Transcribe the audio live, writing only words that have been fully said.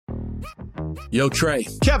Yo, Trey.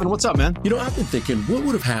 Kevin, what's up, man? You know, I've been thinking, what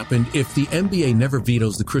would have happened if the NBA never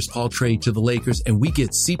vetoes the Chris Paul trade to the Lakers and we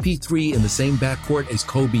get CP3 in the same backcourt as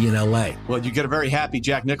Kobe in LA? Well, you get a very happy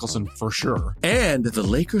Jack Nicholson for sure. And the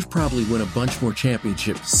Lakers probably win a bunch more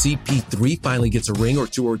championships. CP3 finally gets a ring or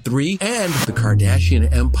two or three, and the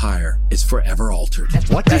Kardashian empire is forever altered.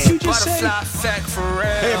 What did you just say?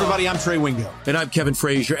 Hey, everybody, I'm Trey Wingo. And I'm Kevin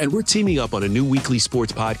Frazier, and we're teaming up on a new weekly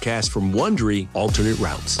sports podcast from Wondery, Alternate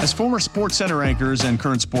Routes. As former Sports Center anchors and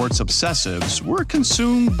current sports obsessives, we're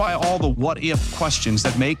consumed by all the what-if questions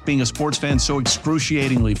that make being a sports fan so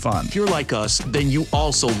excruciatingly fun. If you're like us, then you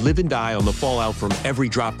also live and die on the fallout from every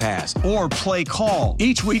drop pass. Or play call.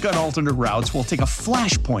 Each week on Alternate Routes, we'll take a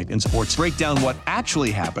flashpoint in sports, break down what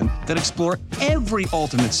actually happened, then explore every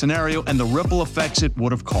alternate scenario and the ripple effects it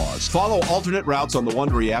would have caused. Follow Alternate Routes on the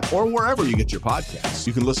Wondery app or wherever you get your podcasts.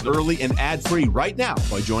 You can listen early and ad-free right now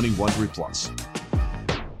by joining Wondery Plus.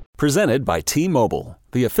 Presented by T-Mobile,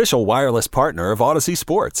 the official wireless partner of Odyssey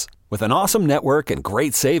Sports. With an awesome network and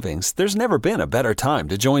great savings, there's never been a better time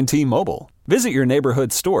to join T-Mobile. Visit your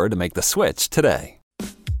neighborhood store to make the switch today.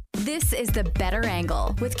 This is The Better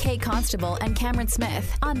Angle with Kate Constable and Cameron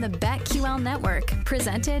Smith on the BetQL Network,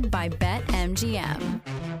 presented by BetMGM.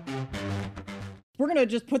 We're going to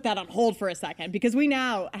just put that on hold for a second because we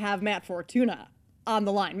now have Matt Fortuna on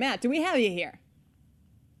the line. Matt, do we have you here?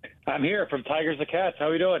 I'm here from Tigers to Cats. How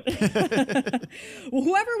are we doing? Well,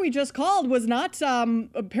 whoever we just called was not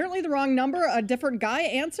apparently the wrong number. A different guy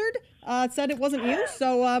answered, said it wasn't you.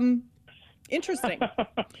 So interesting.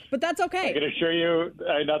 But that's okay. I can assure you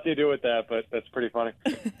I had nothing to do with that, but that's pretty funny.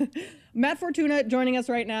 Matt Fortuna joining us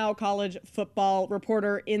right now, college football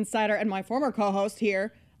reporter, insider, and my former co-host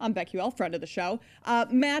here on BetQL, friend of the show.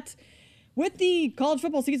 Matt, with the college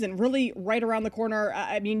football season really right around the corner,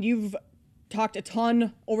 I mean, you've talked a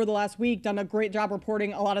ton over the last week, done a great job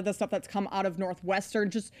reporting a lot of the stuff that's come out of Northwestern.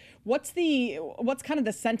 Just what's kind of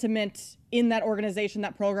the sentiment in that organization,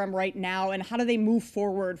 that program right now, and how do they move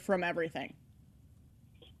forward from everything?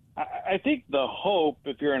 I think the hope,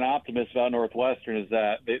 if you're an optimist about Northwestern, is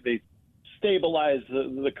that they stabilize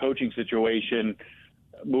the coaching situation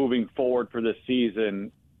moving forward for this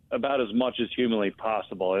season about as much as humanly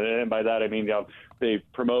possible. And by that, I mean, they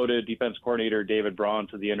promoted defense coordinator David Braun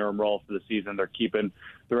to the interim role for the season. They're keeping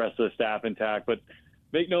the rest of the staff intact. But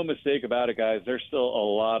make no mistake about it, guys, there's still a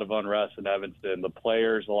lot of unrest in Evanston. The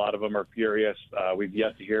players, a lot of them are furious. We've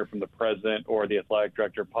yet to hear from the president or the athletic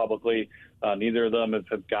director publicly. Neither of them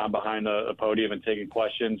have gone behind the podium and taken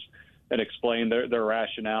questions and explained their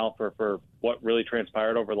rationale for what really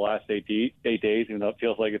transpired over the last 8 days, even though it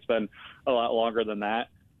feels like it's been a lot longer than that.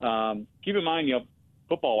 Keep in mind,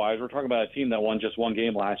 football-wise, we're talking about a team that won just one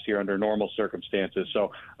game last year under normal circumstances.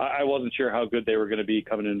 So I wasn't sure how good they were going to be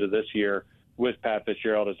coming into this year with Pat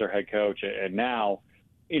Fitzgerald as their head coach. And now,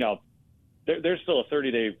 there's still a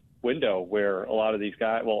 30-day window where a lot of these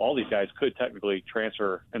guys, well, all these guys could technically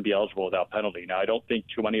transfer and be eligible without penalty. Now, I don't think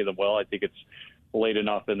too many of them will. I think it's late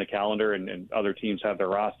enough in the calendar, and other teams have their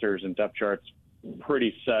rosters and depth charts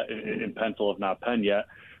pretty set in pencil, if not pen yet.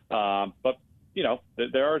 But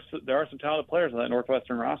there are some talented players on that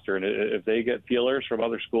Northwestern roster, and if they get feelers from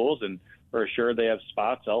other schools and are assured they have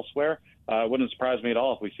spots elsewhere, it wouldn't surprise me at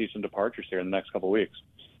all if we see some departures here in the next couple of weeks.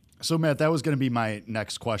 So, Matt, that was going to be my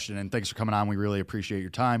next question, and thanks for coming on. We really appreciate your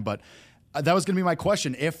time. But that was going to be my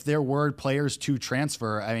question. If there were players to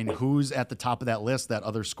transfer, I mean, who's at the top of that list that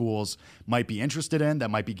other schools might be interested in, that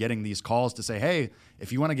might be getting these calls to say, hey,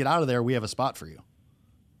 if you want to get out of there, we have a spot for you?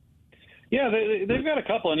 Yeah, they've got a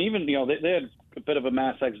couple, and even, they had a bit of a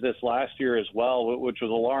mass exodus last year as well, which was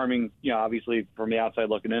alarming, obviously from the outside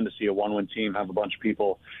looking in to see a one-win team have a bunch of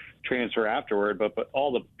people transfer afterward. But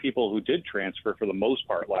all the people who did transfer for the most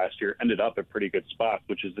part last year ended up at pretty good spots,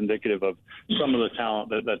 which is indicative of some of the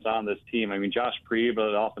talent that's on this team. I mean, Josh Priebe,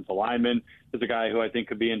 the offensive lineman, is a guy who I think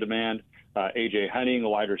could be in demand. A.J. Henning, a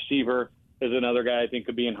wide receiver, is another guy I think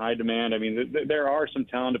could be in high demand. I mean, there are some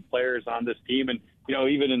talented players on this team, and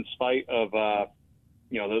even in spite of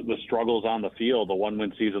the struggles on the field, the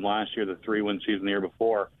 1-win season last year, the 3-win season the year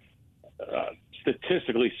before,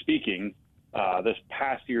 statistically speaking, this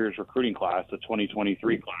past year's recruiting class, the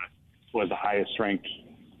 2023 class, was the highest ranked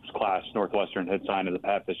class Northwestern had signed in the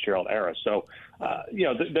Pat Fitzgerald era. So,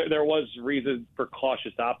 there was reason for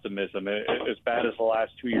cautious optimism. As bad as the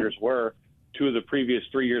last 2 years were, 2 of the previous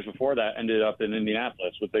 3 years before that ended up in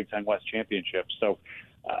Indianapolis with Big Ten West championships. So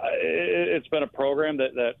it's been a program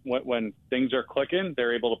that when things are clicking,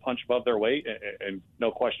 they're able to punch above their weight, and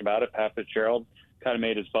no question about it, Pat Fitzgerald kind of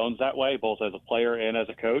made his bones that way, both as a player and as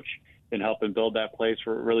a coach, and helping build that place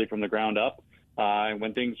really from the ground up. And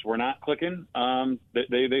when things were not clicking,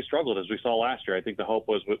 they struggled, as we saw last year. I think the hope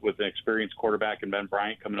was with an experienced quarterback and Ben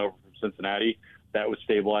Bryant coming over from Cincinnati, that would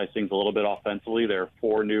stabilize things a little bit offensively. There are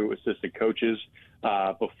 4 new assistant coaches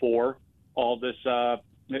before all this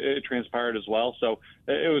it transpired as well. So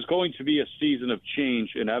it was going to be a season of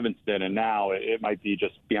change in Evanston, and now it might be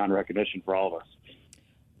just beyond recognition for all of us.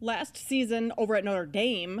 Last season over at Notre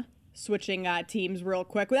Dame, switching teams real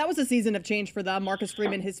quick, that was a season of change for them. Marcus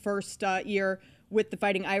Freeman, his first year with the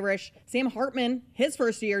Fighting Irish. Sam Hartman, his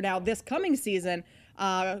first year now this coming season,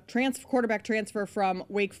 quarterback transfer from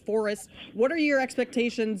Wake Forest. What are your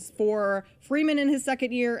expectations for Freeman in his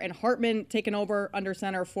second year and Hartman taking over under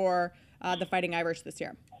center for the Fighting Irish this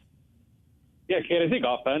year? Yeah, Kate, I think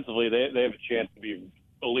offensively they have a chance to be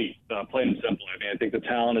elite, plain and simple. I mean, I think the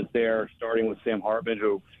talent is there, starting with Sam Hartman,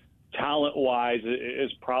 who talent-wise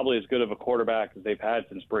is probably as good of a quarterback as they've had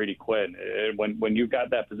since Brady Quinn. And when you've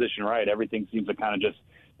got that position right, everything seems to kind of just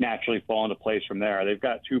naturally fall into place from there. They've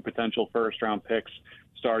got 2 potential first-round picks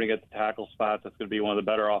starting at the tackle spots. That's going to be one of the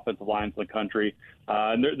better offensive lines in the country.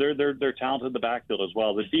 And they're talented in the backfield as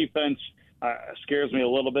well. The defense scares me a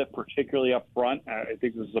little bit, particularly up front. I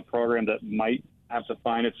think this is a program that might have to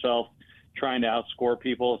find itself trying to outscore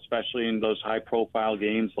people, especially in those high-profile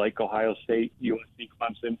games like Ohio State, USC,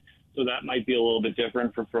 Clemson. So that might be a little bit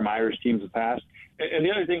different from Irish teams in the past. And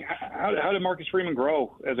the other thing, how did Marcus Freeman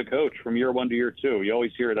grow as a coach from year 1 to year 2? You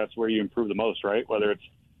always hear that's where you improve the most, right? Whether it's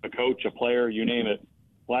a coach, a player, you name it.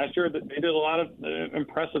 Last year, they did a lot of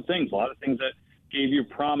impressive things, a lot of things that gave you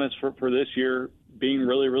promise for this year being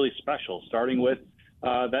really, really special, starting with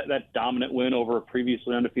that dominant win over a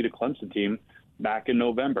previously undefeated Clemson team back in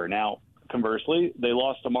November. Now, conversely, they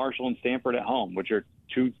lost to Marshall and Stanford at home, which are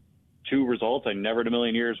two results I never in a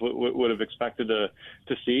million years would have expected to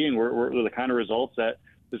see, and were the kind of results that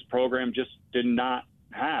this program just did not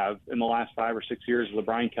have in the last 5 or 6 years of the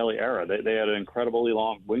Brian Kelly era. They had an incredibly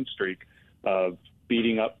long win streak of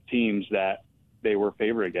beating up teams that they were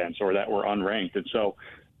favored against or that were unranked. And so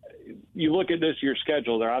you look at this year's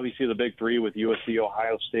schedule, they're obviously the big 3 with USC,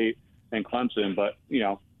 Ohio State, and Clemson, but,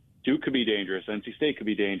 Duke could be dangerous. NC State could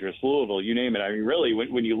be dangerous. Louisville, you name it. I mean, really,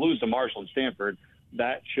 when you lose to Marshall and Stanford,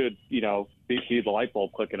 that should, be the light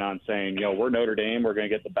bulb clicking on saying, we're Notre Dame. We're going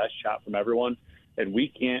to get the best shot from everyone, and we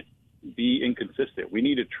can't be inconsistent. We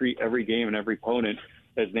need to treat every game and every opponent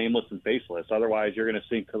as nameless and faceless. Otherwise, you're going to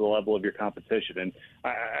sink to the level of your competition. And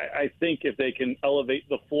I think if they can elevate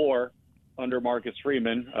the floor under Marcus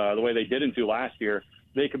Freeman the way they didn't do last year,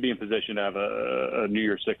 they could be in position to have a New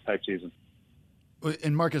Year's Six type season.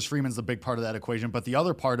 And Marcus Freeman's the big part of that equation. But the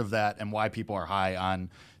other part of that and why people are high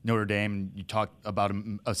on Notre Dame, you talked about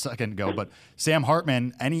him a second ago, but Sam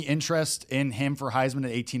Hartman, any interest in him for Heisman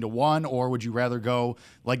at 18-1, or would you rather go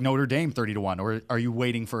like Notre Dame 30-1? Or are you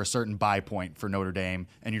waiting for a certain buy point for Notre Dame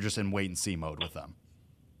and you're just in wait and see mode with them?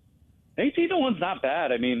 18-1's not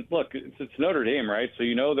bad. I mean, look, it's Notre Dame, right? So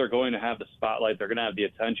they're going to have the spotlight. They're going to have the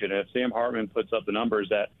attention. And if Sam Hartman puts up the numbers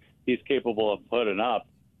that he's capable of putting up,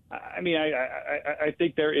 I mean, I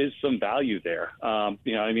think there is some value there.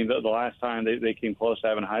 The last time they came close to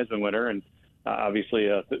having a Heisman winner, and obviously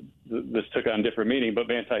this took on different meaning, but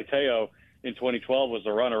Manti Te'o in 2012 was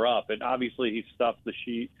the runner-up, and obviously he stuffed the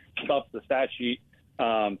stat sheet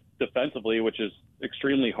defensively, which is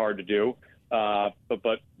extremely hard to do.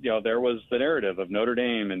 But there was the narrative of Notre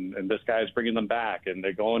Dame, and this guy's bringing them back, and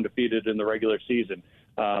they go undefeated in the regular season.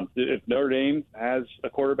 If Notre Dame has a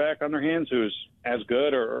quarterback on their hands who's as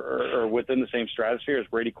good or within the same stratosphere as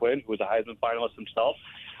Brady Quinn, who was a Heisman finalist himself,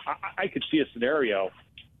 I could see a scenario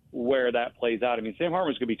where that plays out. I mean, Sam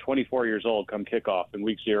Hartman's going to be 24 years old come kickoff in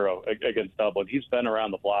week 0 against Dublin. He's been around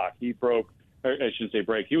the block. He was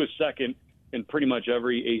second in pretty much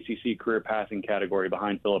every ACC career passing category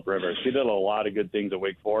behind Phillip Rivers. He did a lot of good things at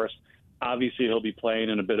Wake Forest. Obviously, he'll be playing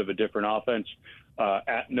in a bit of a different offense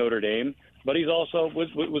at Notre Dame, but he's also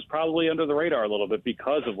was probably under the radar a little bit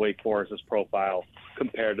because of Wake Forest's profile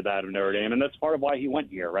compared to that of Notre Dame, and that's part of why he went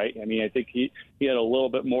here, right? I mean, I think he had a little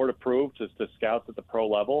bit more to prove to scouts at the pro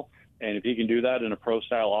level, and if he can do that in a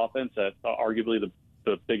pro-style offense at arguably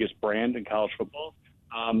the biggest brand in college football,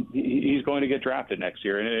 he's going to get drafted next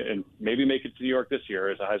year and maybe make it to New York this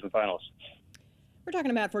year as a Heisman finalist. We're talking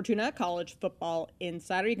to Matt Fortuna, college football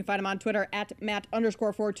insider. You can find him on Twitter at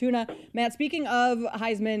Matt_Fortuna. Matt, speaking of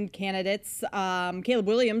Heisman candidates, Caleb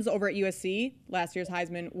Williams over at USC, last year's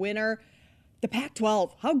Heisman winner. The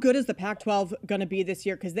Pac-12, how good is the Pac-12 going to be this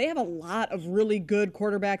year? Because they have a lot of really good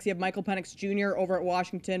quarterbacks. You have Michael Penix Jr. over at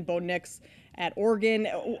Washington, Bo Nix at Oregon.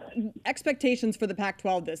 Expectations for the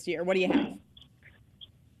Pac-12 this year, what do you have?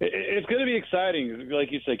 It's going to be exciting.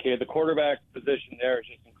 Like you said, Kate, the quarterback position there is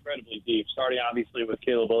just incredibly deep, starting obviously with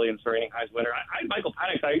Caleb Williams, the reigning Heisman winner. I had Michael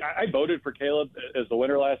Penix. I voted for Caleb as the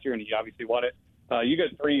winner last year, and he obviously won it. You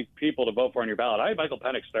get 3 people to vote for on your ballot. I had Michael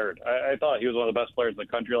Penix third. I thought he was one of the best players in the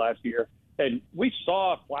country last year. And we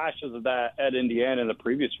saw flashes of that at Indiana in the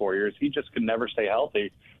previous 4 years. He just could never stay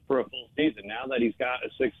healthy for a full season. Now that he's got a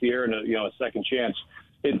 6th year and a second chance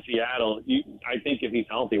in Seattle, I think if he's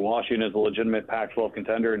healthy, Washington is a legitimate Pac-12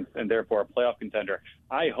 contender and therefore a playoff contender.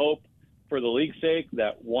 I hope for the league's sake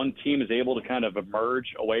that one team is able to kind of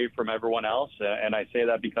emerge away from everyone else. And I say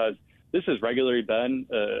that because this has regularly been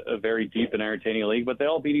a very deep and entertaining league, but they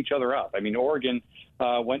all beat each other up. I mean, Oregon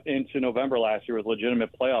went into November last year with legitimate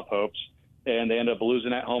playoff hopes, and they ended up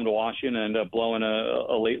losing at home to Washington and ended up blowing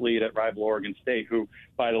a late lead at rival Oregon State, who,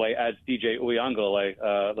 by the way, adds DJ Uyunglele,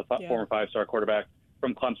 former 5-star quarterback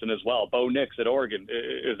from Clemson as well. Bo Nix at Oregon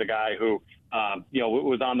is a guy who,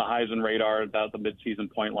 was on the Heisman radar about the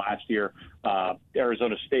midseason point last year.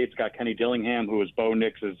 Arizona State's got Kenny Dillingham, who was Bo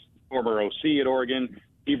Nix's former OC at Oregon.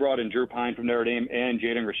 He brought in Drew Pine from Notre Dame and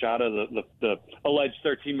Jaden Rashada, the alleged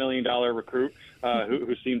 $13 million recruit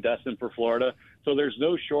who seemed destined for Florida. So there's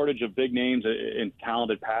no shortage of big names and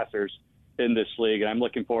talented passers in this league, and I'm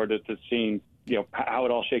looking forward to seeing how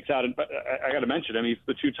it all shakes out. And I got to mention, he's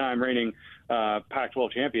the 2-time reigning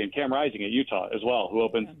Pac-12 champion, Cam Rising at Utah as well, who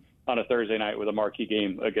opened on a Thursday night with a marquee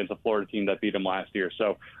game against a Florida team that beat him last year.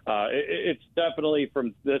 So it's definitely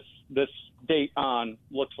from this date on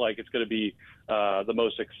looks like it's going to be the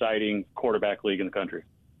most exciting quarterback league in the country.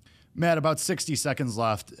 Matt, about 60 seconds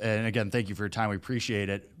left. And again, thank you for your time. We appreciate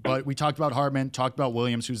it. But we talked about Hartman, talked about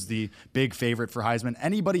Williams, who's the big favorite for Heisman.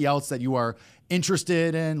 Anybody else that you are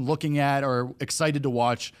interested in looking at or excited to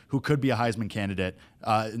watch who could be a Heisman candidate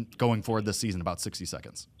going forward this season? About 60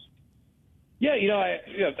 seconds. Yeah, I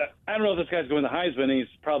don't know if this guy's going to Heisman. He's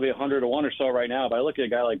probably 100 to 1 or so right now. But I look at a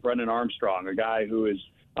guy like Brendan Armstrong, a guy who is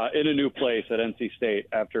in a new place at NC State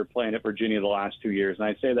after playing at Virginia the last 2 years. And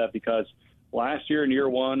I say that because last year in year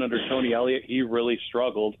one under Tony Elliott, he really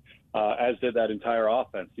struggled, as did that entire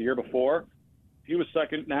offense. The year before, he was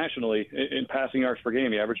second nationally in passing yards per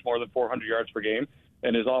game. He averaged more than 400 yards per game.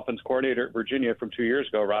 And his offense coordinator at Virginia from 2 years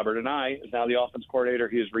ago, Robert Anae, is now the offense coordinator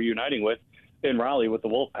he is reuniting with in Raleigh with the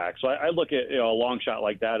Wolfpack. So I look at a long shot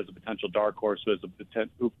like that as a potential dark horse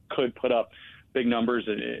who could put up big numbers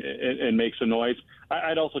and make some noise.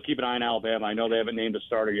 I'd also keep an eye on Alabama. I know they haven't named a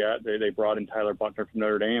starter yet. They brought in Tyler Buckner from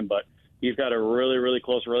Notre Dame, but he's got a really, really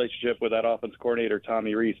close relationship with that offense coordinator,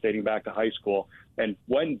 Tommy Rees, dating back to high school. And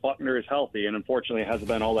when Buckner is healthy, and unfortunately it hasn't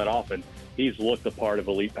been all that often, he's looked the part of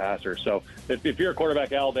elite passer. So if you're a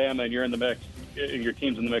quarterback at Alabama and you're in the mix, and your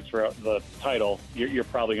team's in the mix for the title, you're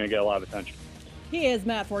probably going to get a lot of attention. He is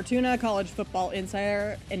Matt Fortuna, college football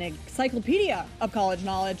insider, an encyclopedia of college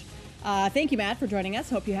knowledge. Thank you, Matt, for joining us.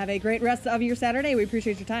 Hope you have a great rest of your Saturday. We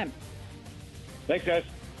appreciate your time. Thanks, guys.